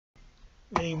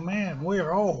Amen.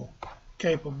 We're all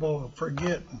capable of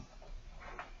forgetting,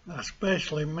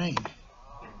 especially me.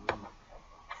 It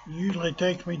usually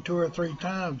takes me 2 or 3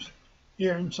 times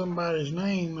hearing somebody's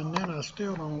name, and then I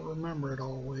still don't remember it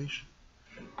always.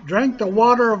 Drink the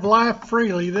water of life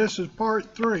freely. This is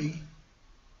part 3.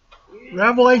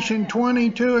 Revelation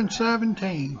 22 and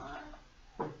 17.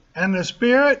 And the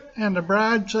Spirit and the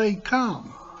bride say,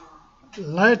 Come.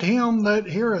 Let him that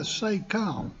heareth say,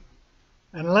 Come.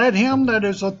 And let him that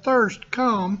is athirst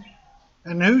come,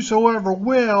 and whosoever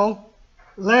will,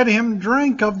 let him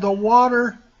drink the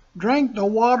water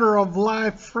of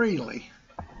life freely.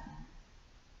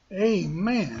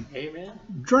 Amen. Amen.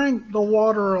 Drink the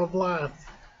water of life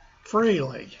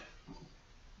freely.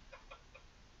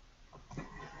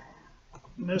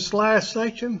 This last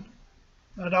section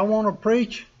that I want to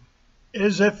preach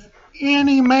is if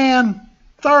any man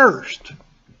thirst.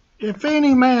 If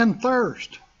any man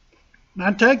thirst. And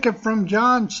I take it from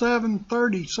John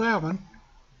 7:37.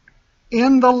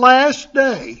 In the last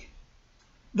day,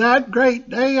 that great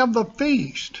day of the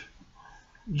feast,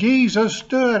 Jesus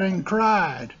stood and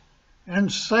cried and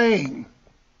saying,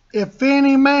 If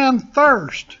any man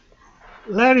thirst,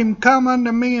 let him come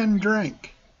unto me and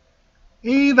drink.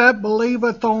 He that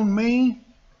believeth on me,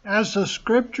 as the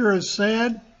scripture has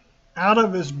said, out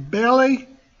of his belly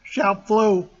shall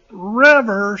flow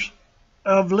rivers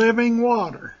of living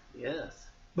water. Yes.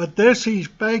 But this he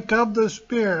spake of the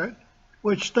Spirit,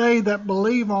 which they that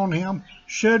believe on him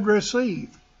should receive.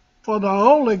 For the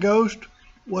Holy Ghost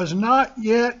was not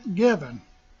yet given,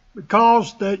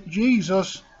 because that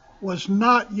Jesus was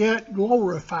not yet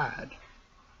glorified.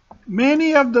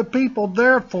 Many of the people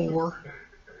therefore,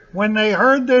 when they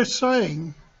heard this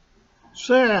saying,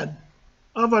 said,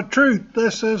 Of a truth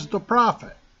this is the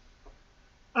prophet.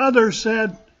 Others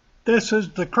said, This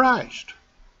is the Christ.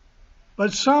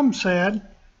 But some said,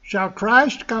 Shall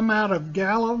Christ come out of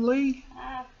Galilee?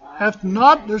 Hath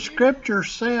not the Scripture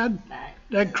said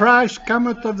that Christ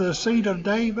cometh of the seed of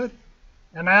David,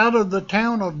 and out of the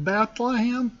town of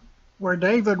Bethlehem, where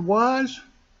David was?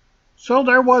 So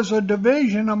there was a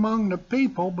division among the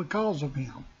people because of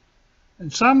him.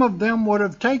 And some of them would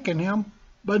have taken him,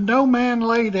 but no man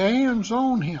laid hands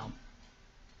on him.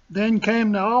 Then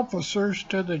came the officers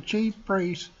to the chief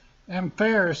priests and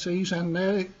Pharisees, and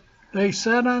they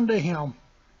said unto him,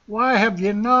 Why have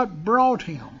ye not brought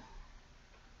him?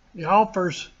 The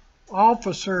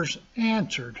officers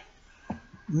answered,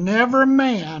 Never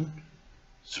man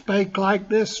spake like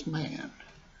this man.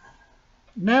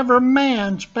 Never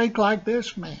man spake like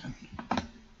this man.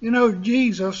 You know,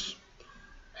 Jesus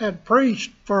had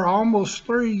preached for almost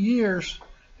 3 years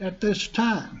at this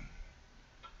time.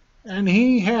 And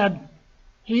he had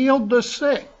healed the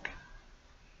sick.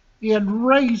 He had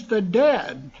raised the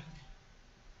dead.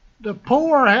 The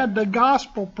poor had the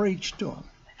gospel preached to them.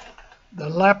 The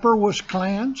leper was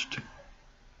cleansed.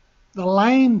 The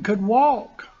lame could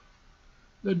walk.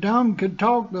 The dumb could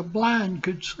talk. The blind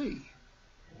could see.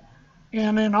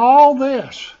 And in all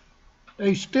this,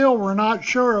 they still were not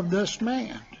sure of this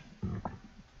man.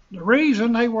 The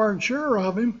reason they weren't sure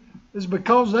of him is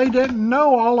because they didn't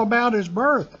know all about his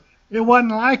birth. It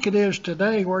wasn't like it is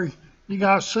today, where you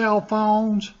got cell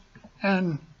phones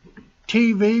and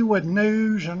TV with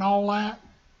news and all that.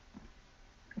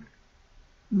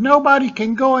 Nobody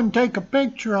can go and take a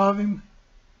picture of him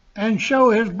and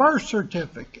show his birth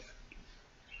certificate.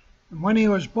 And when he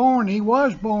was born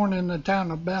in the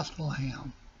town of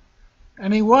Bethlehem.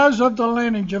 And he was of the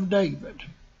lineage of David.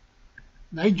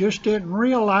 They just didn't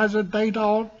realize it. They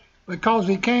thought because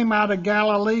he came out of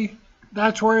Galilee,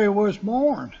 that's where he was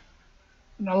born.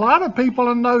 And a lot of people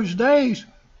in those days,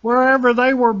 wherever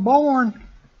they were born,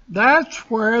 that's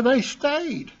where they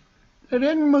stayed. They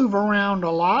didn't move around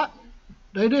a lot.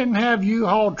 They didn't have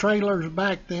U-Haul trailers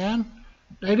back then.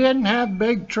 They didn't have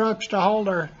big trucks to haul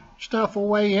their stuff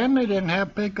away in. They didn't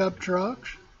have pickup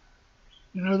trucks.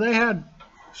 You know, they had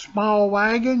small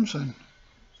wagons and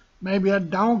maybe a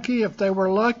donkey if they were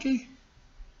lucky.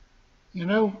 You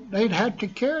know, they'd have to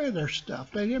carry their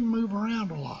stuff. They didn't move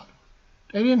around a lot.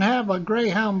 They didn't have a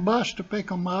Greyhound bus to pick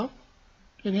them up.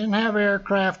 They didn't have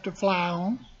aircraft to fly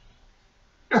on.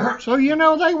 So, you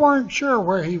know, they weren't sure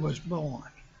where he was born.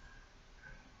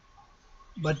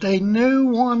 But they knew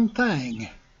one thing.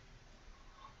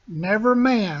 Never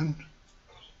man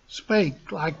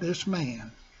spake like this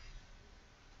man.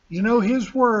 You know,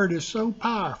 his word is so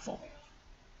powerful.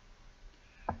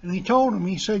 And he told him,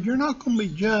 he said, You're not going to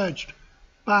be judged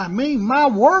by me. My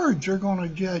words are going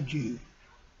to judge you.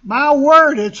 My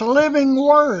word, it's a living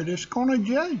word. It's going to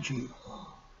judge you.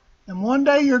 And one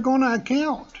day you're going to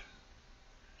account.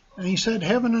 And he said,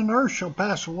 Heaven and earth shall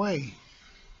pass away,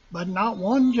 But not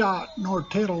one jot nor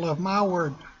tittle of my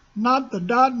word, not the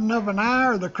dotting of an I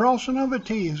or the crossing of a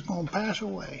T is going to pass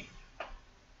away.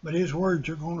 But his words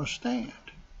are going to stand.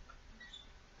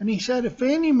 And he said, if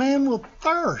any man will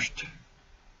thirst,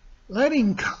 let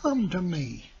him come to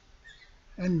me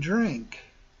and drink.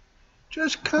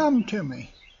 Just come to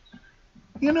me.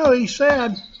 You know, he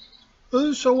said,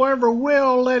 whosoever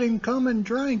will, let him come and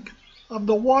drink of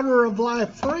the water of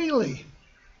life freely.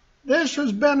 This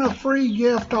has been a free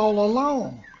gift all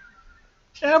along.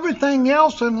 Everything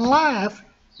else in life,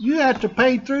 you have to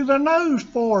pay through the nose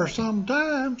for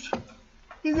sometimes.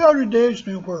 You go to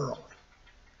Disney World.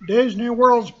 Disney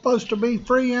World's supposed to be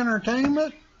free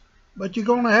entertainment, but you're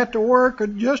going to have to work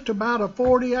just about a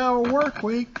 40-hour work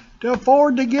week to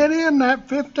afford to get in that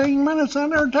 15 minutes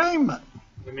entertainment.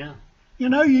 Amen. You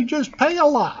know, you just pay a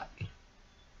lot,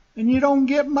 and you don't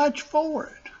get much for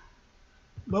it.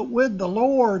 But with the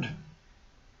Lord,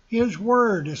 his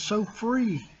word is so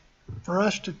free for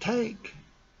us to take.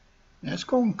 And it's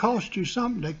going to cost you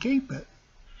something to keep it.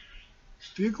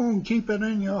 If you're going to keep it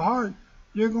in your heart,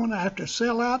 you're going to have to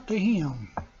sell out to him.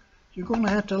 You're going to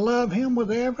have to love him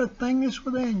with everything that's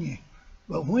within you.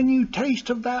 But when you taste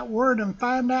of that word and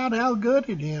find out how good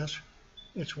it is,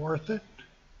 it's worth it.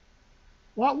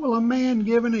 What will a man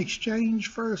give in exchange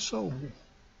for a soul?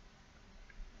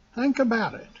 Think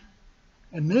about it.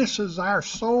 And this is our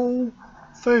soul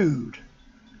food.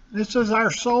 This is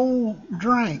our soul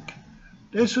drink.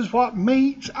 This is what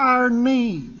meets our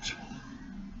needs.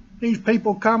 These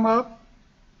people come up.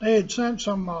 They had sent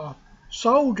some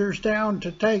soldiers down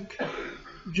to take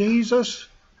Jesus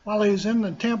while he was in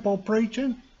the temple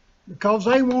preaching because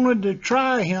they wanted to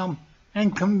try him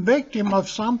and convict him of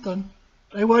something.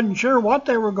 They wasn't sure what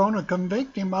they were going to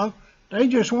convict him of. They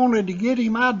just wanted to get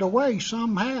him out of the way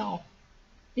somehow.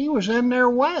 He was in their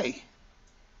way.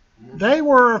 They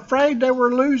were afraid they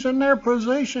were losing their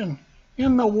position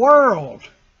in the world.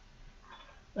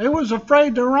 They was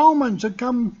afraid the Romans would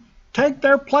come take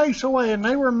their place away, and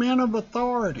they were men of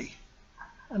authority.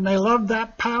 And they loved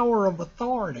that power of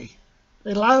authority.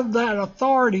 They loved that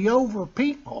authority over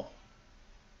people.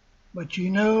 But you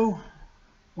know,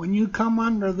 when you come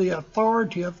under the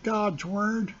authority of God's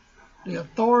word, the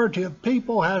authority of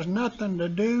people has nothing to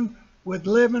do with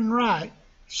living right.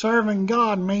 Serving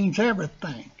God means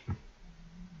everything.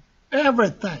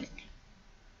 Everything.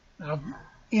 Now,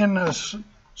 in the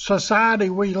society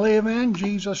we live in,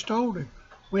 Jesus told him,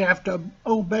 we have to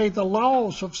obey the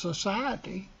laws of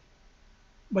society.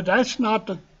 But that's not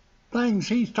the things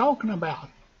he's talking about.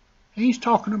 He's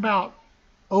talking about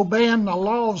obeying the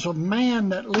laws of man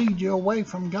that lead you away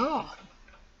from God.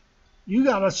 You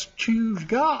got to choose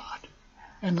God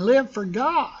and live for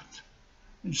God.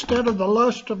 Instead of the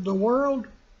lust of the world,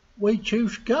 we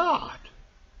choose God.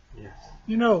 Yes.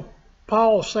 You know,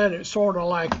 Paul said it sort of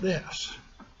like this.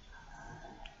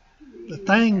 The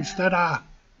things that I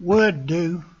would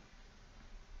do,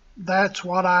 that's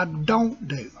what I don't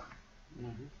do.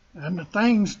 Mm-hmm. And the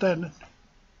things that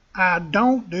I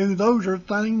don't do, those are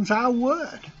things I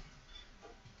would.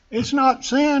 It's not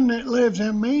sin that lives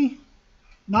in me,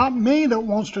 not me that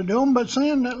wants to do them, but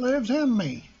sin that lives in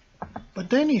me. But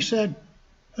then he said,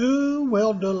 who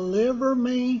will deliver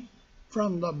me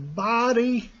from the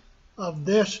body of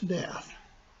this death?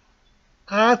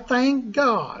 I thank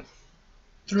God.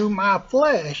 Through my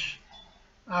flesh,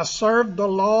 I served the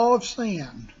law of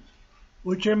sin,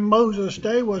 which in Moses'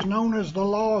 day was known as the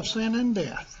law of sin and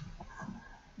death.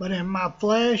 But in my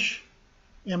flesh,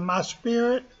 in my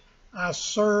spirit, I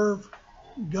serve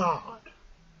God.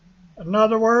 In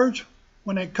other words,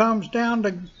 when it comes down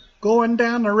to going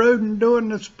down the road and doing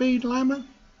the speed limit,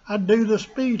 I do the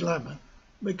speed limit.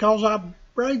 Because I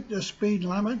break the speed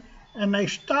limit and they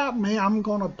stop me, I'm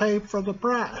going to pay for the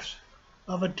price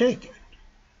of a ticket.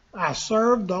 I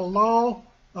serve the law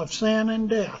of sin and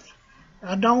death.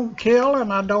 I don't kill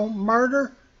and I don't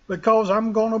murder because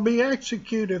I'm going to be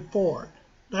executed for it.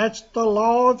 That's the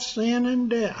law of sin and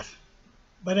death.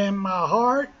 But in my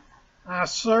heart, I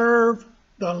serve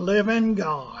the living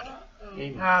God.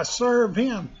 Amen. I serve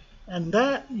him. And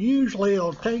that usually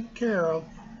will take care of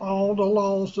all the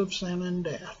laws of sin and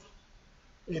death.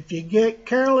 If you get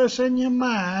careless in your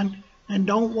mind and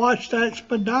don't watch that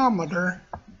speedometer,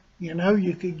 you know,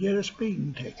 you could get a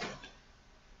speeding ticket.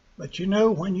 But you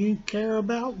know, when you care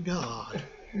about God,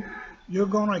 you're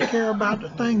going to care about the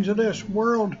things of this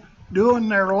world doing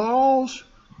their laws,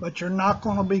 but you're not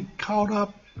going to be caught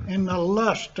up in the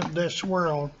lust of this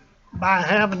world by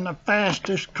having the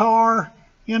fastest car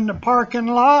in the parking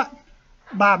lot,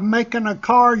 by making a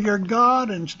car your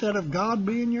God instead of God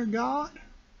being your God.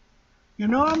 You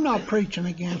know, I'm not preaching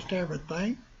against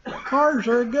everything. Cars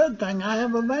are a good thing. I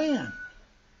have a van.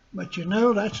 But you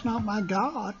know, that's not my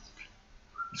God.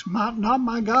 It's not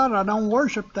my God. I don't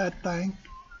worship that thing.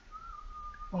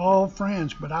 Oh,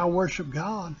 friends, but I worship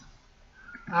God.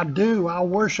 I do. I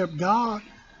worship God.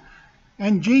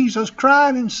 And Jesus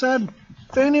cried and said,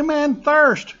 if any man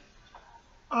thirst,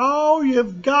 all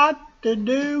you've got to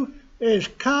do is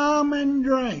come and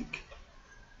drink.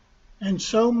 And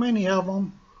so many of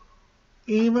them,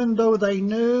 even though they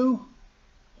knew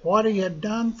what he had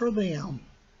done for them,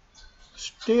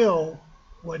 still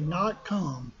would not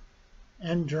come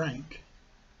and drink.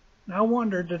 And I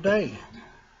wonder today,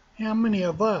 how many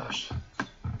of us,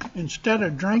 instead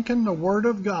of drinking the Word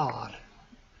of God,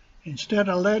 instead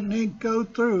of letting it go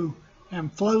through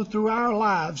and flow through our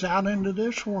lives out into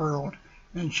this world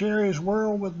and share His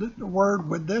word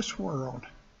with this world,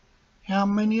 how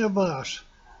many of us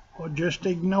will just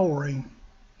ignore Him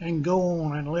and go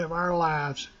on and live our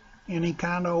lives any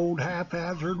kind of old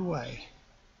haphazard way?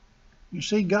 You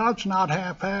see, God's not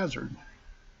haphazard.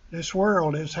 This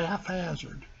world is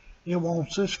haphazard. It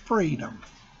wants this freedom.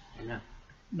 Amen.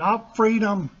 Not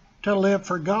freedom to live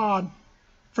for God,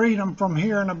 freedom from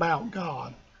hearing about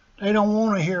God. They don't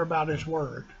want to hear about His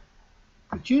Word.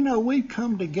 But you know, we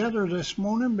come together this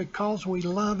morning because we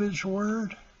love His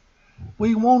Word.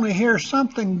 We want to hear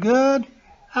something good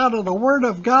out of the Word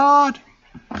of God.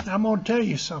 I'm going to tell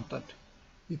you something.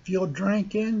 If you'll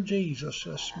drink in Jesus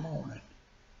this morning,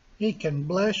 He can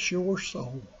bless your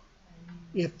soul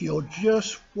if you'll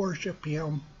just worship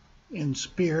Him in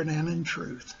spirit and in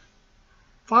truth.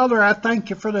 Father, I thank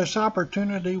You for this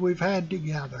opportunity we've had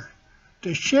together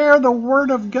to share the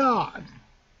Word of God.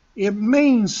 It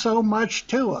means so much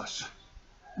to us.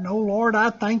 And oh Lord, I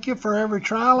thank You for every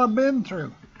trial I've been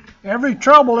through, every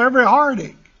trouble, every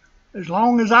heartache. As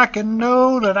long as I can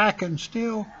know that I can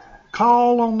still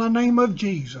call on the name of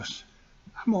Jesus,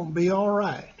 I'm going to be all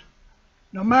right.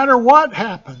 No matter what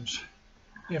happens,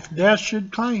 if death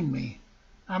should claim me,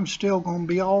 I'm still going to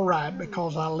be all right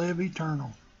because I live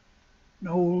eternal. And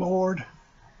oh Lord,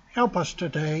 help us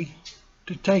today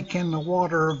to take in the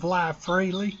water of life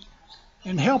freely,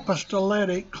 and help us to let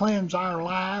it cleanse our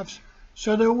lives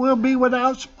so that we'll be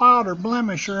without spot or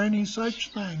blemish or any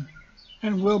such thing,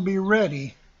 and we'll be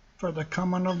ready for the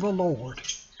coming of the Lord.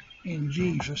 In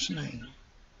Jesus' name,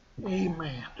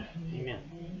 amen.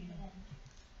 Amen.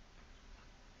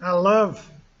 I love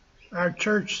our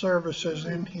church services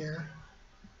in here.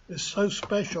 It's so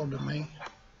special to me.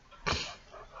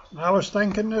 I was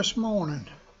thinking this morning,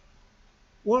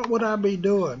 what would I be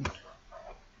doing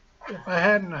if I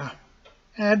hadn't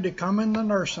had to come in the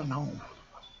nursing home?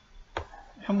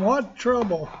 And what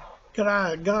trouble could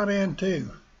I have got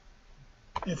into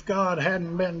if God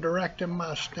hadn't been directing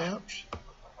my steps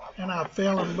and I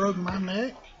fell and broke my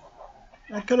neck?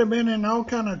 I could have been in all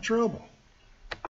kind of trouble.